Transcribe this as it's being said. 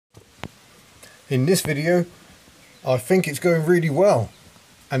In this video, I think it's going really well,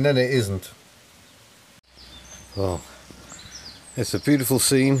 and then it isn't. Well, it's a beautiful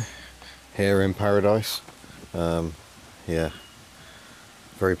scene here in paradise. Yeah,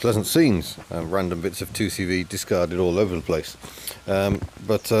 very pleasant scenes. Random bits of 2CV discarded all over the place.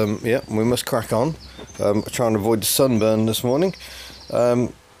 Yeah, we must crack on. Trying to avoid the sunburn this morning.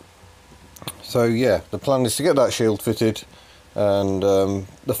 So yeah, the plan is to get that shield fitted and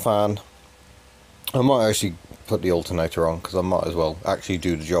the fan. I might actually put the alternator on because I might as well actually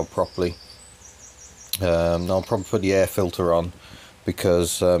do the job properly. I'll probably put the air filter on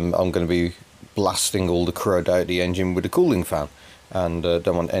because I'm going to be blasting all the crud out of the engine with the cooling fan, and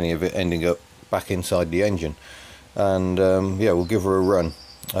don't want any of it ending up back inside the engine. And yeah, we'll give her a run,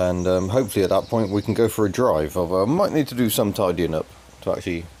 and hopefully at that point we can go for a drive. Although I might need to do some tidying up to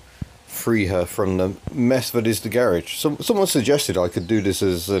actually free her from the mess that is the garage. Someone suggested I could do this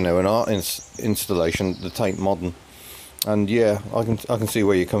as, you know, an art installation, the Tate Modern, and yeah, I can see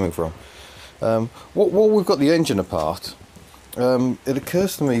where you're coming from. While we've got the engine apart, it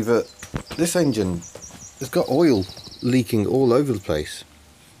occurs to me that this engine has got oil leaking all over the place.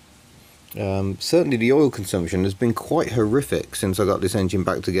 Certainly the oil consumption has been quite horrific since I got this engine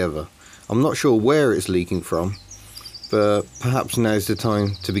back together. I'm not sure where it's leaking from, but perhaps now's the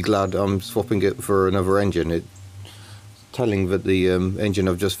time to be glad I'm swapping it for another engine. It's telling that the engine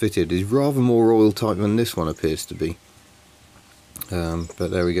I've just fitted is rather more oil tight than this one appears to be. But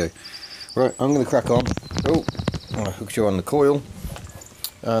there we go. Right, I'm going to crack on. Oh, I hooked you on the coil,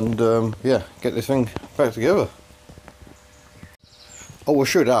 and yeah, get this thing back together. Oh, I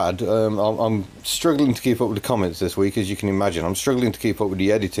should add, I'm struggling to keep up with the comments this week, as you can imagine. I'm struggling to keep up with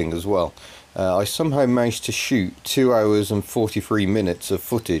the editing as well. I somehow managed to shoot 2 hours and 43 minutes of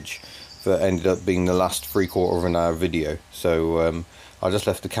footage that ended up being the last 3/4 of an hour video. So I just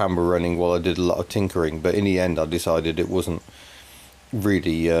left the camera running while I did a lot of tinkering, but in the end I decided it wasn't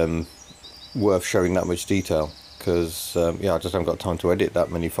really worth showing that much detail, because yeah, I just haven't got time to edit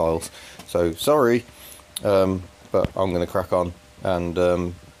that many files. So sorry, but I'm going to crack on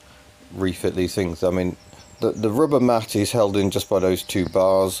and refit these things. I mean, the rubber mat is held in just by those 2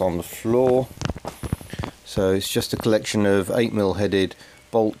 bars on the floor, so it's just a collection of 8mm headed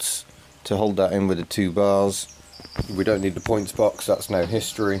bolts to hold that in with the 2 bars. We don't need the points box, that's now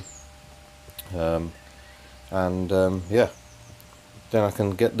history. Yeah, then I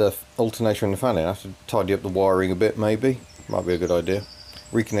can get the alternator and the fan in. I have to tidy up the wiring a bit, maybe. Might be a good idea.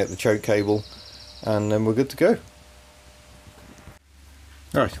 Reconnect the choke cable, and then we're good to go.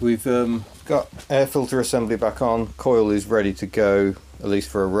 Right, we've got air filter assembly back on. Coil is ready to go, at least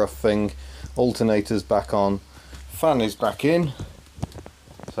for a rough thing. Alternator's back on. Fan is back in.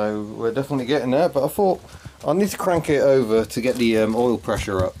 So we're definitely getting there, but I thought I need to crank it over to get the oil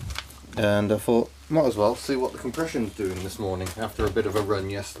pressure up. And I thought, might as well see what the compression's doing this morning after a bit of a run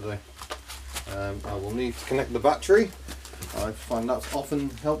yesterday. I will need to connect the battery. I find that's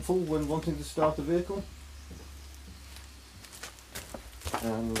often helpful when wanting to start a vehicle.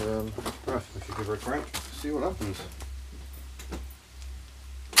 And right, we should give her a crank, see what happens.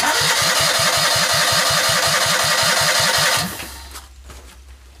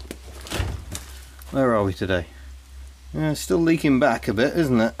 Where are we today? Yeah, it's still leaking back a bit,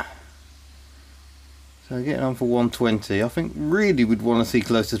 isn't it? So getting on for 120. I think really we'd want to see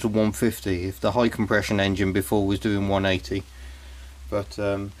closer to 150 if the high compression engine before was doing 180. But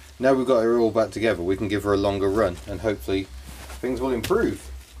now we've got her all back together, we can give her a longer run and hopefully things will improve.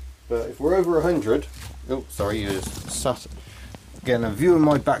 But if we're over 100, oh sorry, you just sat getting a view of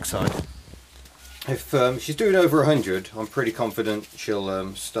my backside. If she's doing over 100, I'm pretty confident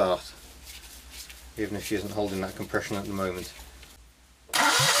she'll start, even if she isn't holding that compression at the moment.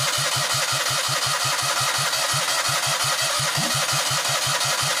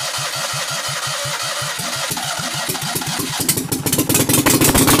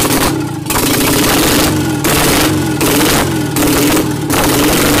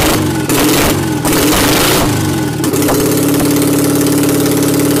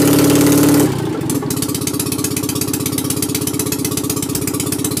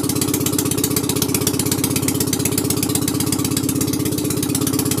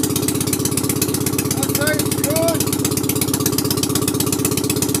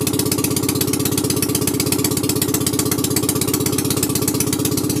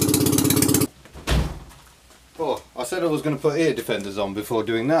 I said I was going to put ear defenders on before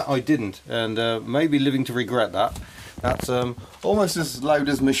doing that. I didn't, and maybe living to regret that. That's almost as loud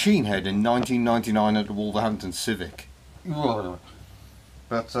as Machine Head in 1999 at the Wolverhampton Civic.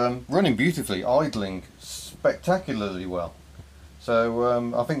 But running beautifully, idling spectacularly well.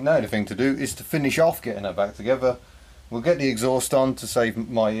 So I think now the thing to do is to finish off getting her back together. We'll get the exhaust on to save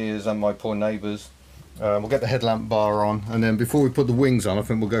my ears and my poor neighbours. We'll get the headlamp bar on, and then before we put the wings on, I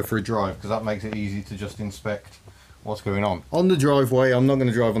think we'll go for a drive, because that makes it easy to just inspect what's going on. On the driveway, I'm not going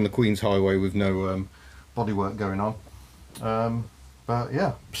to drive on the Queen's Highway with no bodywork going on. But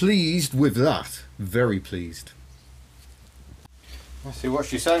yeah, pleased with that. Very pleased. Let's see what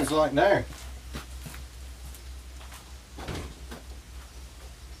she sounds like now.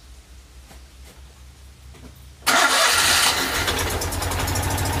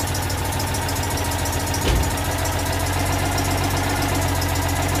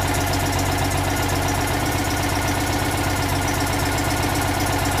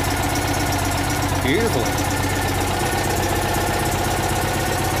 Beautiful.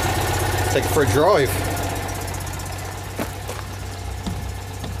 Take it for a drive.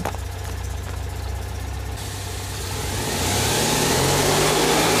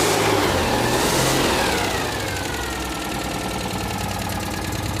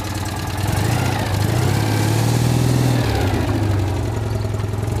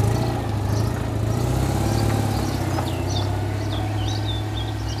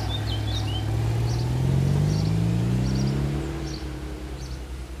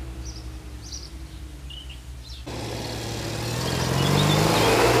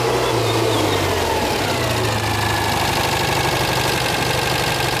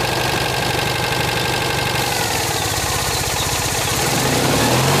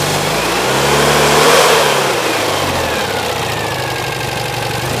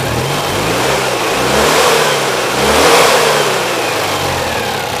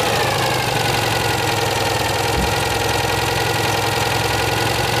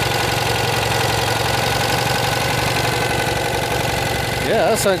 Yeah,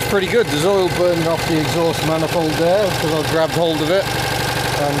 that sounds pretty good. There's oil burning off the exhaust manifold there because I grabbed hold of it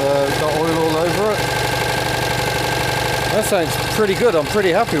and got oil all over it. That sounds pretty good. I'm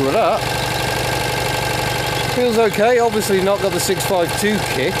pretty happy with that. Feels okay. Obviously not got the 652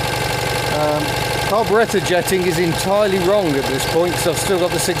 kick. Carburettor jetting is entirely wrong at this point because I've still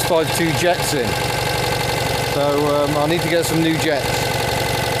got the 652 jets in. So I need to get some new jets.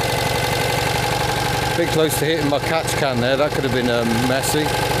 Bit close to hitting my catch can there, that could have been messy.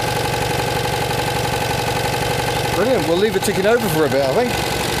 Brilliant, we'll leave it ticking over for a bit, I think.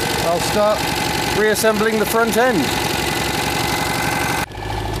 I'll start reassembling the front end.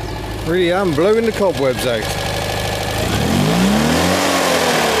 Really am blowing the cobwebs out.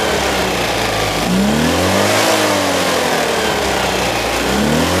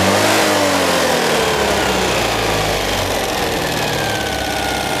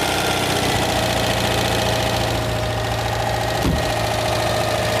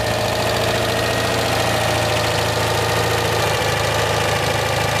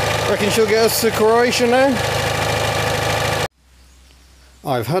 Reckon she'll get us to Croatia now?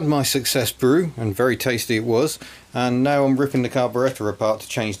 I've had my success brew, and very tasty it was, and now I'm ripping the carburettor apart to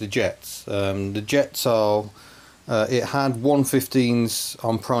change the jets. The jets are, it had 115s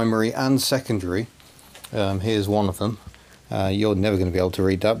on primary and secondary. Here's one of them. You're never going to be able to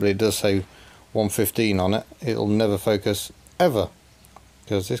read that, but it does say 115 on it. It'll never focus ever,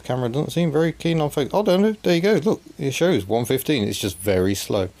 because this camera doesn't seem very keen on focus. Oh, no, there you go, look, it shows 115, it's just very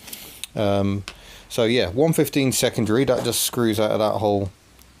slow. So yeah, 115 secondary, that just screws out of that hole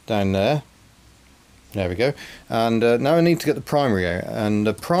down there. There we go. And now I need to get the primary out, and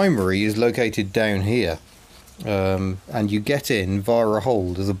the primary is located down here. And you get in via a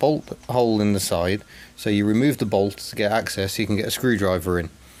hole. There's a bolt hole in the side, so you remove the bolt to get access, so you can get a screwdriver in.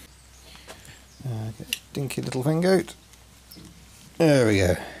 Get a dinky little thing out. There we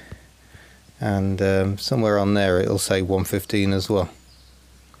go. And somewhere on there it'll say 115 as well.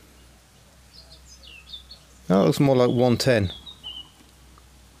 No, it looks more like 110.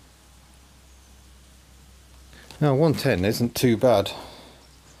 No, 110 isn't too bad.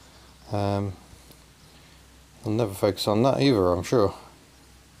 I'll never focus on that either, I'm sure.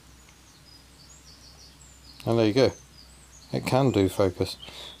 And there you go. It can do focus.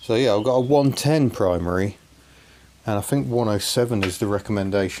 So yeah, I've got a 110 primary, and I think 107 is the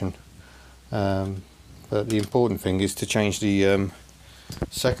recommendation. But the important thing is to change the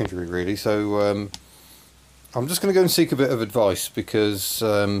secondary, really. So I'm just going to go and seek a bit of advice, because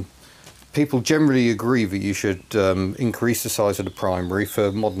people generally agree that you should increase the size of the primary for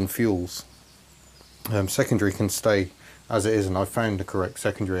modern fuels. Secondary can stay as it is, and I've found the correct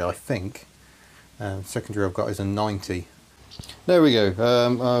secondary, I think. Secondary I've got is a 90. There we go.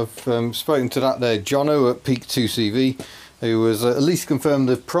 I've spoken to that there Jono at Peak 2CV, who was at least confirmed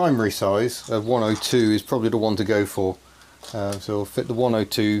the primary size of 102 is probably the one to go for. So we'll fit the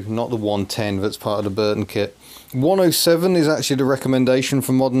 102, not the 110 that's part of the Burton kit. 107 is actually the recommendation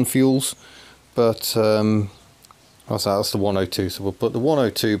for modern fuels, but that's the 102, so we'll put the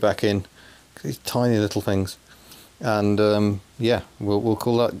 102 back in, these tiny little things, and yeah, we'll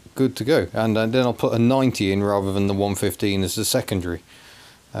call that good to go. And then I'll put a 90 in rather than the 115 as the secondary.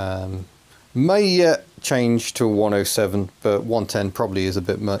 May yet change to a 107, but 110 probably is a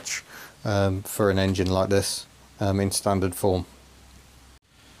bit much for an engine like this in standard form.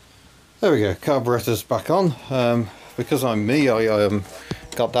 There we go, carburetor's back on. Because I'm me, I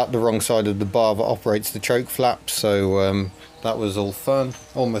got that the wrong side of the bar that operates the choke flap, so that was all fun.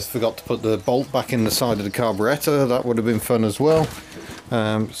 Almost forgot to put the bolt back in the side of the carburetor, that would have been fun as well.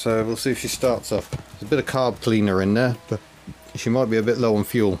 So we'll see if she starts up. There's a bit of carb cleaner in there, but she might be a bit low on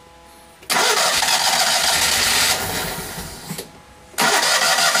fuel.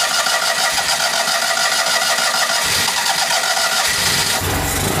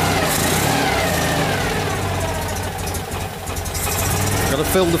 Got to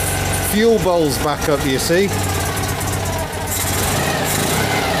fill the fuel bowls back up, you see.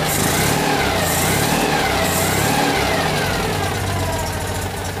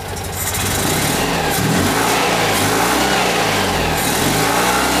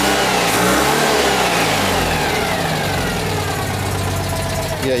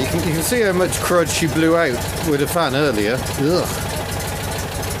 Yeah, you can see how much crud she blew out with the fan earlier. Ugh.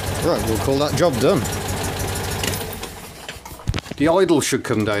 Right, we'll call that job done. The idle should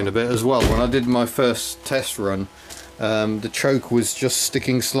come down a bit as well. When I did my first test run, the choke was just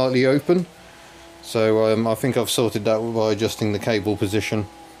sticking slightly open. So I think I've sorted that by adjusting the cable position.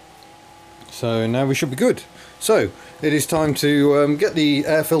 So now we should be good. So it is time to get the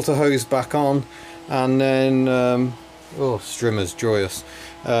air filter hose back on, and then, oh, strimmer's joyous,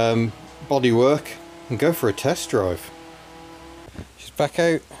 bodywork, and go for a test drive. She's back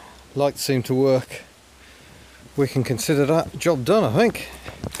out, lights seem to work. We can consider that job done, I think.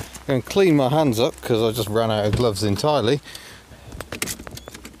 I'm going to clean my hands up because I just ran out of gloves entirely.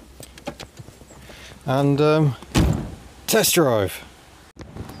 And test drive.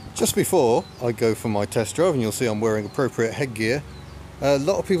 Just before I go for my test drive, and you'll see I'm wearing appropriate headgear, a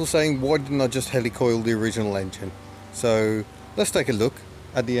lot of people saying, why didn't I just helicoil the original engine? So let's take a look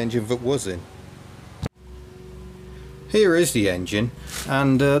at the engine that was in. Here is the engine,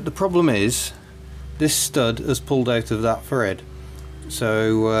 and the problem is this stud has pulled out of that thread.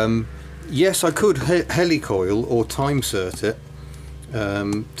 So yes, I could helicoil or time cert it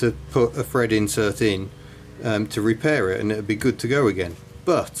to put a thread insert in to repair it, and it would be good to go again.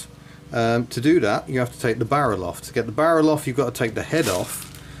 But to do that, you have to take the barrel off. To get the barrel off, you've got to take the head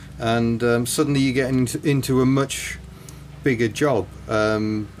off, and suddenly you get into a much bigger job. I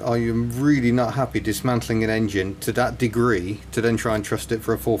am really not happy dismantling an engine to that degree to then try and trust it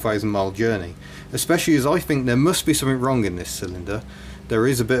for a 4,000 mile journey, especially as I think there must be something wrong in this cylinder. There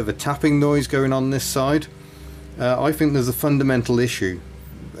is a bit of a tapping noise going on this side. I think there's a fundamental issue,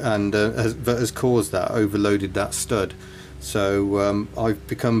 and that has caused that, overloaded that stud. So I've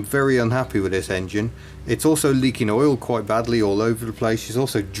become very unhappy with this engine. It's also leaking oil quite badly all over the place. She's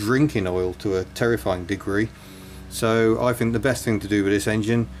also drinking oil to a terrifying degree. So I think the best thing to do with this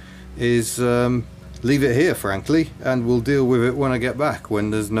engine is leave it here, frankly, and we'll deal with it when I get back,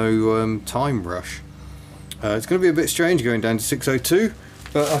 when there's no time rush. It's going to be a bit strange going down to 602,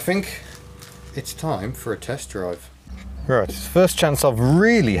 but I think it's time for a test drive. Right, it's the first chance I've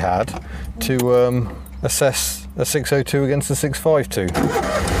really had to assess a 602 against a 652.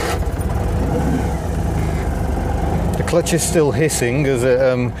 The clutch is still hissing as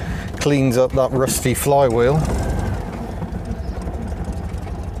it cleans up that rusty flywheel.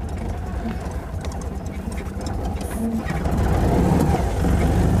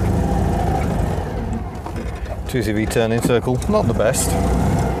 CV turning circle, not the best.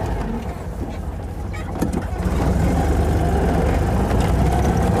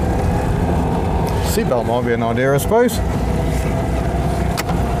 Seatbelt might be an idea, I suppose.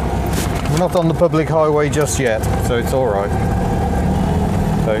 We're not on the public highway just yet, so it's alright.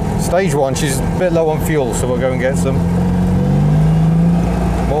 So, stage one, she's a bit low on fuel, so we'll go and get some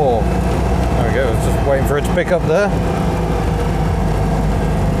more. There we go, just waiting for it to pick up there.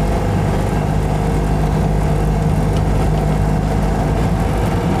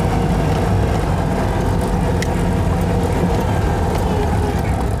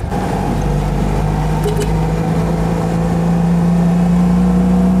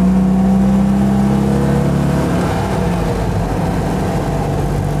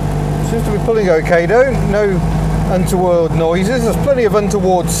 Pulling okay though, no untoward noises. There's plenty of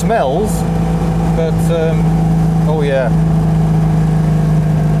untoward smells, but Oh yeah.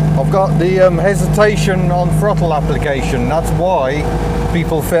 I've got the hesitation on throttle application. That's why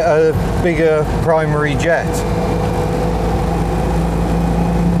people fit a bigger primary jet.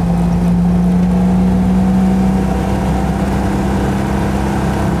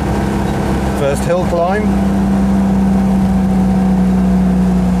 First hill climb.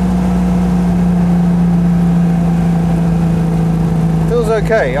 Feels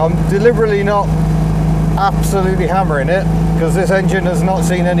okay. I'm deliberately not absolutely hammering it because this engine has not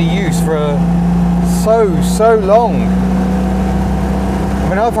seen any use for so long. I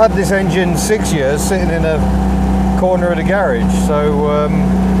mean, I've had this engine 6 years sitting in a corner of the garage, so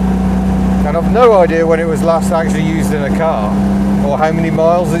and I've no idea when it was last actually used in a car or how many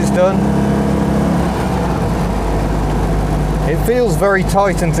miles it's done. It feels very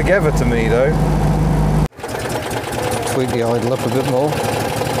tight and together to me though. Tweak the idle up a bit more.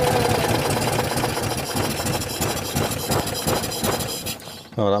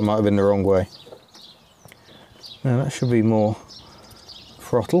 Oh, that might have been the wrong way. Now that should be more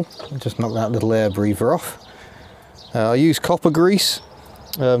throttle. I'll just knock that little air breather off. I use copper grease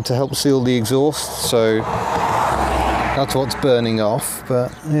to help seal the exhaust, so that's what's burning off.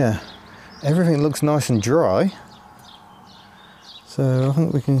 But yeah, everything looks nice and dry. So I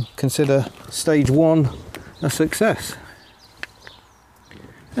think we can consider stage 1 a success.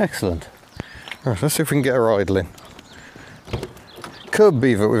 Excellent. Right, let's see if we can get her idling. Could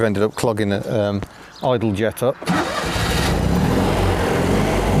be that we've ended up clogging the idle jet up.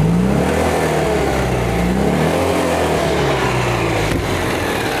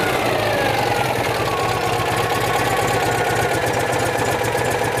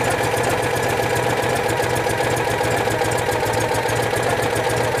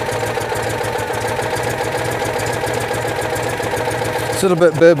 It's a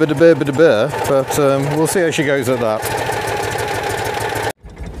little bit burr, but we'll see how she goes at that.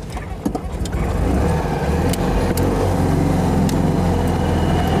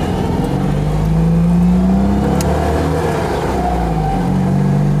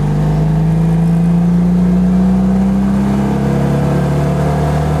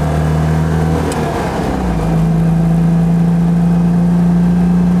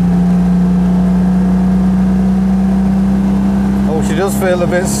 She does feel a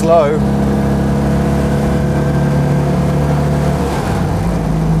bit slow.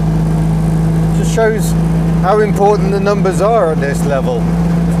 Just shows how important the numbers are at this level.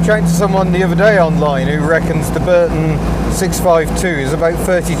 I chatted to someone the other day online who reckons the Burton 652 is about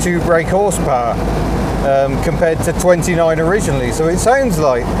 32 brake horsepower compared to 29 originally. So it sounds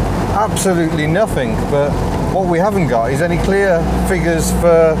like absolutely nothing, but what we haven't got is any clear figures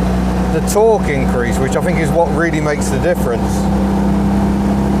for the torque increase, which I think is what really makes the difference.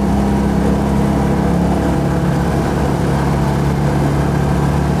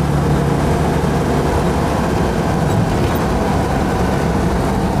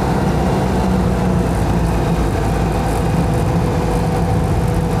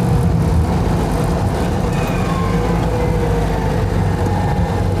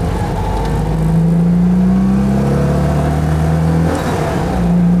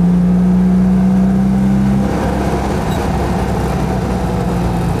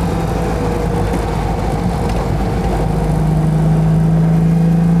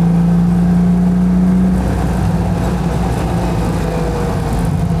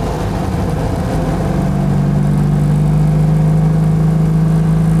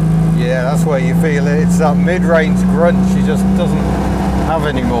 That's where you feel it. It's that mid-range grunt she just doesn't have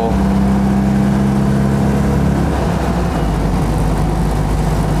anymore.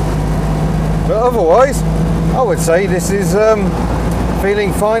 But otherwise, I would say this is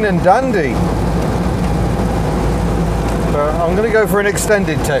feeling fine and dandy. But I'm going to go for an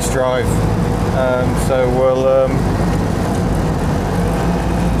extended test drive. So we'll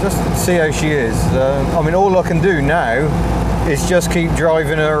just see how she is. I mean, all I can do now is just keep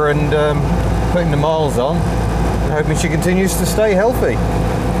driving her and putting the miles on and hoping she continues to stay healthy.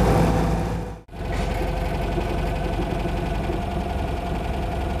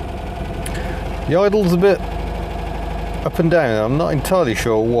 The idle's a bit up and down. I'm not entirely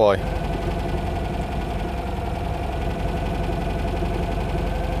sure why.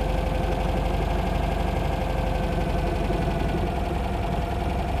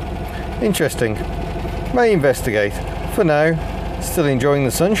 Interesting. May investigate. For now, still enjoying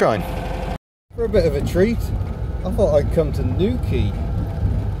the sunshine. For a bit of a treat, I thought I'd come to Newquay.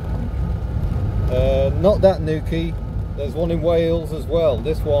 Not that Newquay, there's one in Wales as well.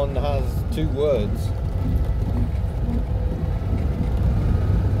 This one has 2 words.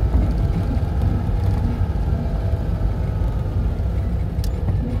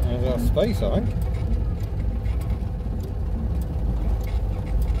 enough space, I think.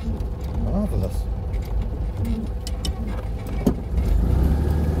 Marvellous.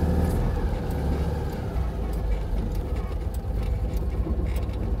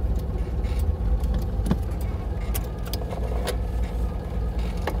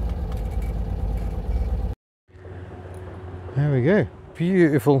 There we go,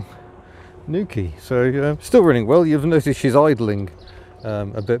 beautiful Nuki. So still running well. You've noticed she's idling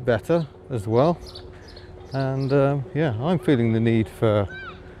a bit better as well, and yeah, I'm feeling the need for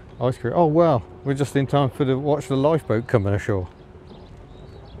ice cream. Oh wow, we're just in time for watch the lifeboat coming ashore.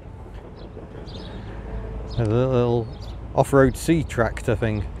 A little off-road sea tractor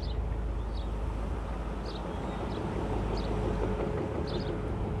thing.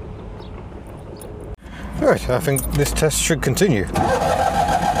 Right, I think this test should continue.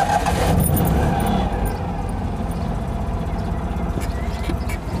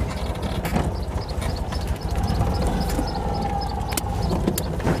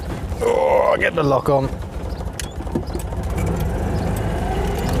 Oh, get the lock on.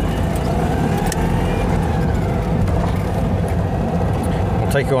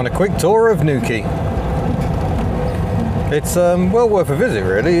 I'll take you on a quick tour of Nuki. It's well worth a visit,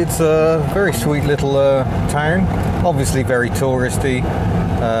 really. It's a very sweet little town, obviously very touristy,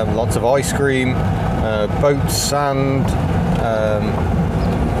 lots of ice cream, boats, sand,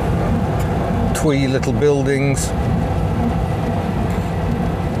 twee little buildings.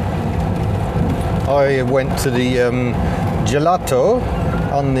 I went to the gelato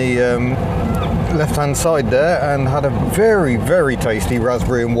on the left hand side there and had a very, very tasty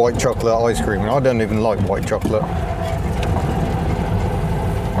raspberry and white chocolate ice cream. I don't even like white chocolate.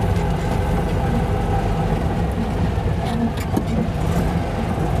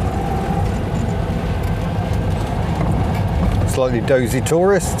 Slightly dozy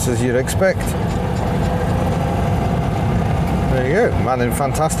tourists, as you'd expect. There you go, man in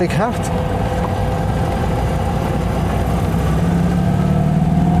fantastic hat.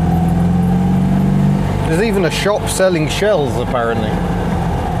 There's even a shop selling shells, apparently.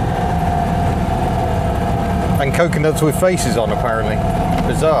 And coconuts with faces on, apparently.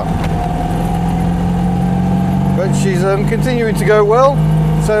 Bizarre. But she's continuing to go well,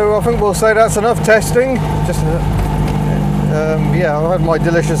 so I think we'll say that's enough testing. Just yeah, I had my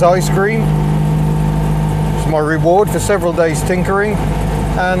delicious ice cream. It's my reward for several days tinkering,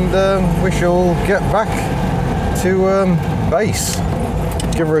 and we shall get back to base.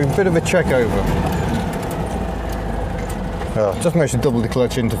 Give her a bit of a check over. Oh, just managed to double the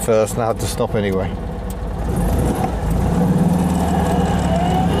clutch into first, and I had to stop anyway.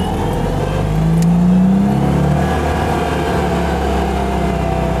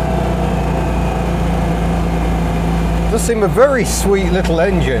 Does seem a very sweet little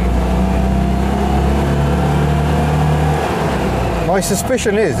engine. My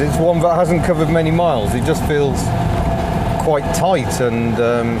suspicion is it's one that hasn't covered many miles. It just feels quite tight and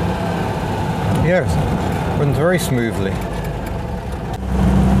yeah, runs very smoothly.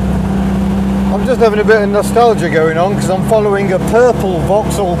 I'm just having a bit of nostalgia going on because I'm following a purple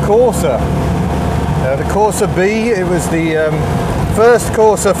Vauxhall Corsa. The Corsa B, it was the first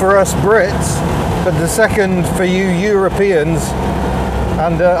Corsa for us Brits, but the second for you Europeans,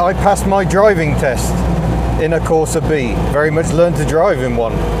 and I passed my driving test in a Corsa B. Very much learned to drive in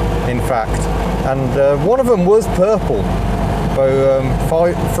one, in fact. And one of them was purple,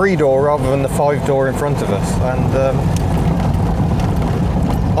 so 3-door rather than the 5-door in front of us. And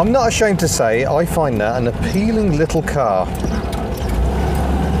I'm not ashamed to say I find that an appealing little car.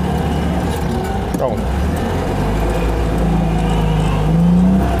 Oh.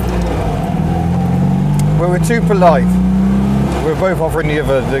 We were too polite. We were both offering the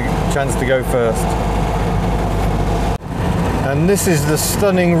other the chance to go first. And this is the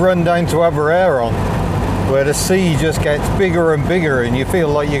stunning run down to Abereiron, where the sea just gets bigger and bigger and you feel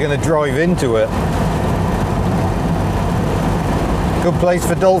like you're going to drive into it. Good place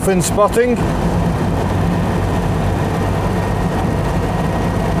for dolphin spotting.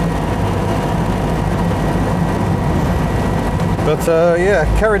 But yeah,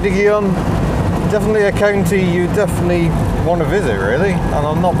 Ceredigion, definitely a county you definitely want to visit, really. And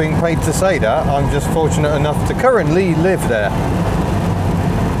I'm not being paid to say that, I'm just fortunate enough to currently live there.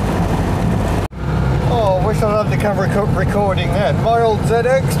 Oh, I wish I had the camera recording then. My old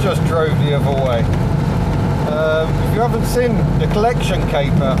ZX just drove the other way. If you haven't seen the collection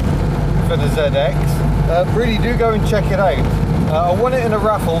caper for the ZX, really do go and check it out. I won it in a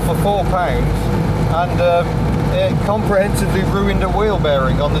raffle for £4 and it comprehensively ruined a wheel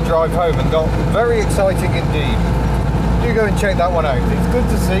bearing on the drive home and got very exciting indeed. Do go and check that one out. It's good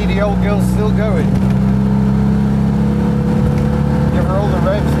to see the old girl's still going. Give her all the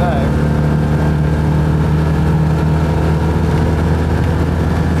revs now.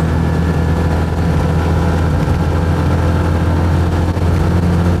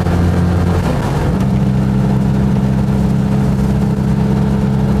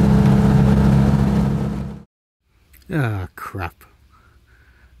 Ah, crap.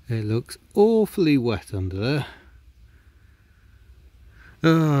 It looks awfully wet under there.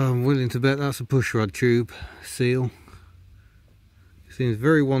 Oh, I'm willing to bet that's a pushrod tube seal. It seems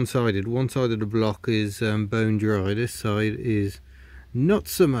very one-sided. One side of the block is bone dry, this side is not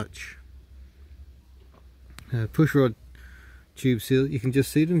so much. Pushrod tube seal, you can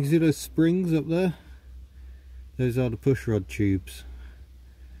just see them. You see those springs up there? Those are the pushrod tubes.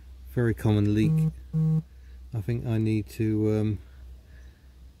 Very common leak. I think I need to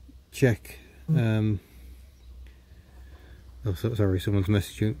check. Oh, sorry, someone's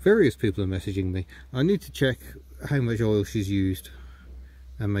messaging. Various people are messaging me. I need to check how much oil she's used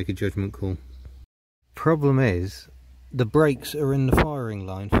and make a judgment call. Problem is, the brakes are in the firing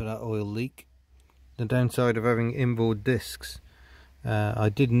line for that oil leak. The downside of having inboard discs. I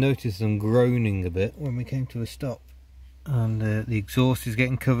did notice them groaning a bit when we came to a stop. And the exhaust is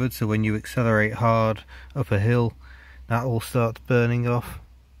getting covered, so when you accelerate hard up a hill, that all starts burning off.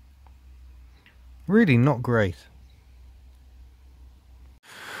 Really not great.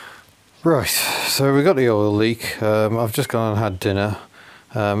 Right, so we got the oil leak. I've just gone and had dinner.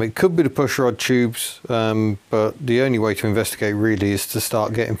 It could be the pushrod tubes, but the only way to investigate really is to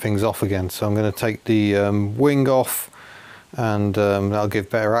start getting things off again. So I'm going to take the wing off, and that'll give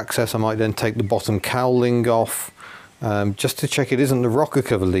better access. I might then take the bottom cowling off, just to check it isn't the rocker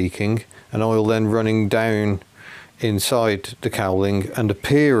cover leaking and oil then running down inside the cowling and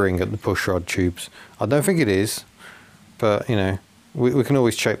appearing at the pushrod tubes. I don't think it is, but you know, we can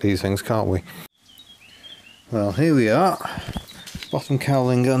always check these things, can't we? Well, here we are. Bottom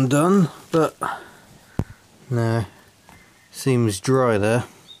cowling undone, but no, seems dry there.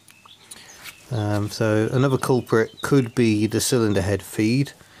 So another culprit could be the cylinder head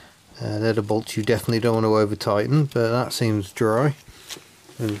feed. They're the bolts you definitely don't want to over tighten, but that seems dry.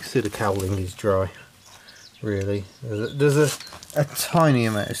 And you can see the cowling is dry, really. There's a tiny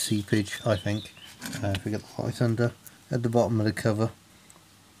amount of seepage, I think, if we get the light under at the bottom of the cover,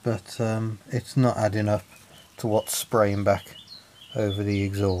 but it's not adding up to what's spraying back over the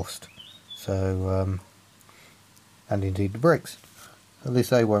exhaust. So, and indeed the brakes. At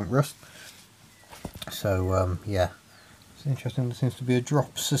least they won't rust. So, yeah. It's interesting, there seems to be a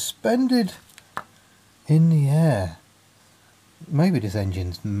drop suspended in the air. Maybe this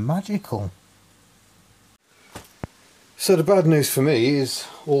engine's magical. So the bad news for me is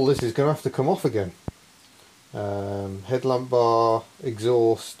all this is going to have to come off again. Headlamp bar,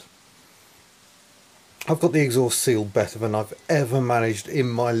 exhaust. I've got the exhaust sealed better than I've ever managed in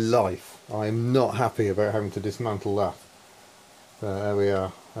my life. I'm not happy about having to dismantle that. There we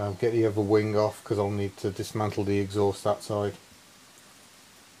are. Get the other wing off because I'll need to dismantle the exhaust that side.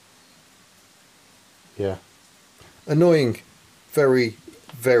 Yeah. Annoying. Very,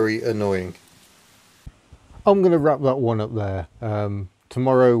 very annoying. I'm going to wrap that one up there.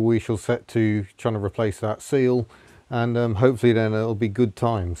 Tomorrow we shall set to trying to replace that seal, and hopefully then it'll be good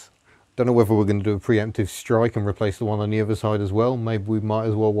times. Don't know whether we're going to do a preemptive strike and replace the one on the other side as well. Maybe we might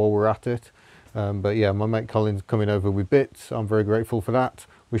as well while we're at it. But yeah, my mate Colin's coming over with bits. I'm very grateful for that.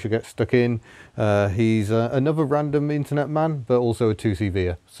 We should get stuck in. He's another random internet man, but also a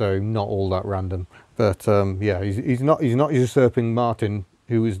 2CVer, so not all that random. But yeah, he's not usurping Martin,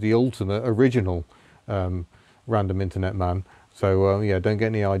 who is the ultimate original random internet man. So yeah, don't get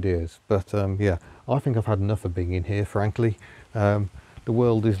any ideas. But yeah, I think I've had enough of being in here, frankly. The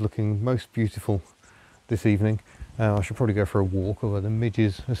world is looking most beautiful this evening. I should probably go for a walk, although the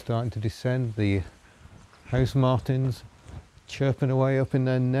midges are starting to descend. The house martins chirping away up in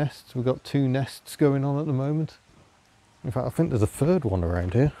their nests. We've got 2 nests going on at the moment. In fact, I think there's a third one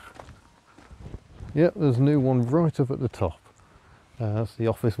around here. Yep, there's a new one right up at the top. That's the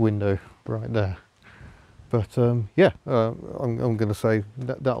office window right there. But yeah, I'm going to say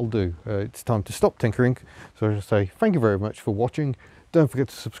that'll do. It's time to stop tinkering. So I just say thank you very much for watching. Don't forget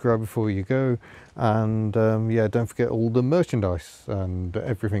to subscribe before you go, and yeah, don't forget all the merchandise and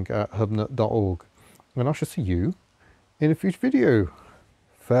everything at hubnut.org. And I shall see you in a future video.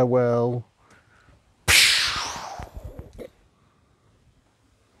 Farewell.